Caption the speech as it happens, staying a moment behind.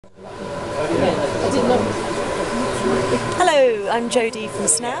Hello, I'm Jodie from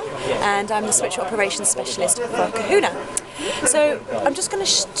Snell and I'm the switch operations specialist for Kahuna. So I'm just going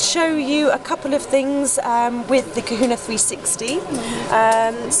to show you a couple of things with the Kahuna 360.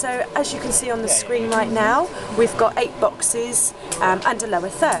 So as you can see on the screen right now, we've got 8 boxes and a lower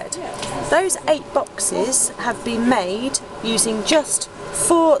third. Those 8 boxes have been made using just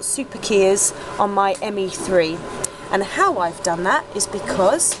 4 super keys on my ME3. And how I've done that is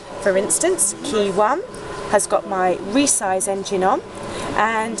because, for instance, key 1 has got my resize engine on,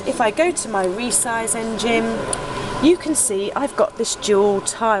 and if I go to my resize engine, you can see I've got this dual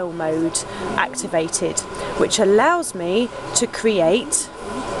tile mode activated, which allows me to create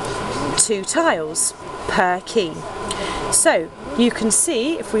 2 tiles per key. So you can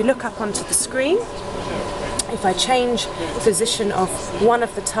see, if we look up onto the screen, if I change the position of one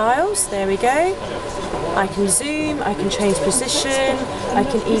of the tiles, there we go, I can zoom, I can change position, I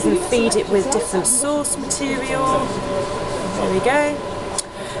can even feed it with different source material, there we go,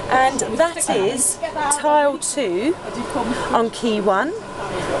 and that is tile 2 on key 1,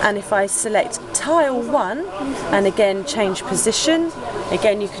 and if I select tile 1 and again change position,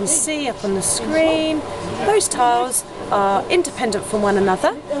 again you can see up on the screen, those tiles are independent from one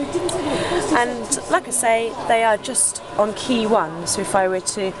another, and like I say, they are just on key 1. So if I were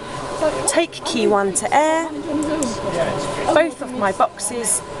to take key 1 to air, both of my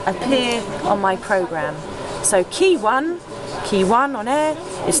boxes appear on my program. So key 1 on air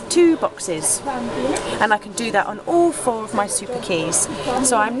is 2 boxes, and I can do that on all 4 of my super keys.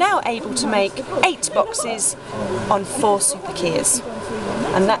 So I'm now able to make 8 boxes on 4 super keys,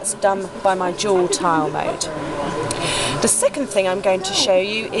 and that's done by my dual tile mode. The second thing I'm going to show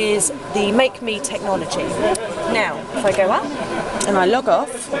you is the Make Me technology. Now, if I go up and I log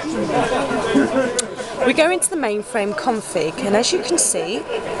off, we go into the mainframe config, and as you can see,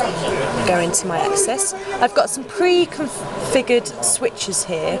 go into my access, I've got some pre-configured switches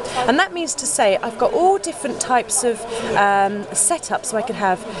here, and that means to say I've got all different types of setups, so I can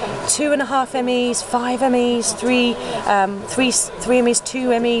have 2.5 MEs, 5 MEs, 3 MEs,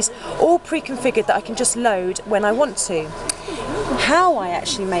 2 MEs, all pre-configured that I can just load when I want to. How I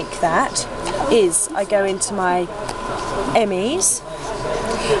actually make that is I go into my MEs,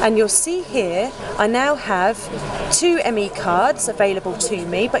 and you'll see here I now have 2 ME cards available to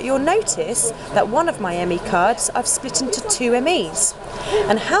me, but you'll notice that one of my ME cards I've split into 2 MEs.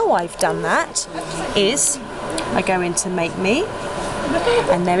 And how I've done that is I go into Make Me,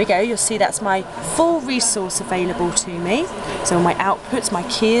 and there we go, you'll see that's my full resource available to me. So my outputs, my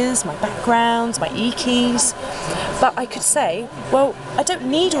keys, my backgrounds, my E keys. But I could say, well, I don't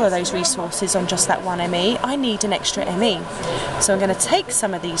need all of those resources on just that one ME, I need an extra ME. So I'm going to take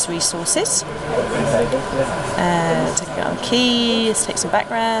some of these resources, and take it on keys, take some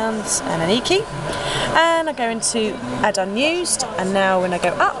backgrounds and an E key, and I go into add unused, and now when I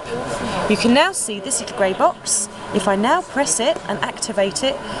go up, you can now see this little grey box. If I now press it and activate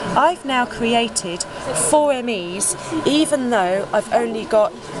it, I've now created 4 MEs, even though I've only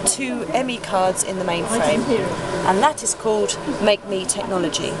got 2 ME cards in the mainframe. And that is called Make Me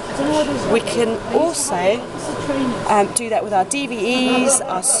technology. We can also do that with our DVEs,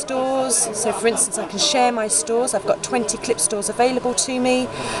 our stores. So for instance, I can share my stores. I've got 20 clip stores available to me,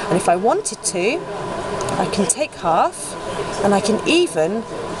 and if I wanted to, I can take half, and I can even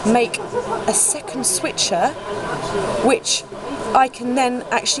make a second switcher, which I can then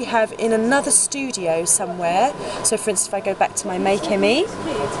actually have in another studio somewhere. So for instance, if I go back to my Make ME,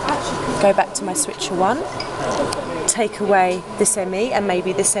 go back to my switcher 1, take away this ME and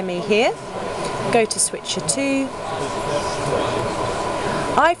maybe this ME here, go to switcher 2,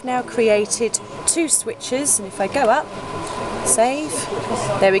 I've now created 2 switches, and if I go up, save,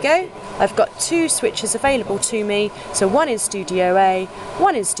 there we go, I've got 2 switches available to me, so one in Studio A,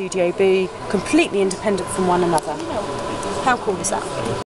 one in Studio B, completely independent from one another. How cool is that?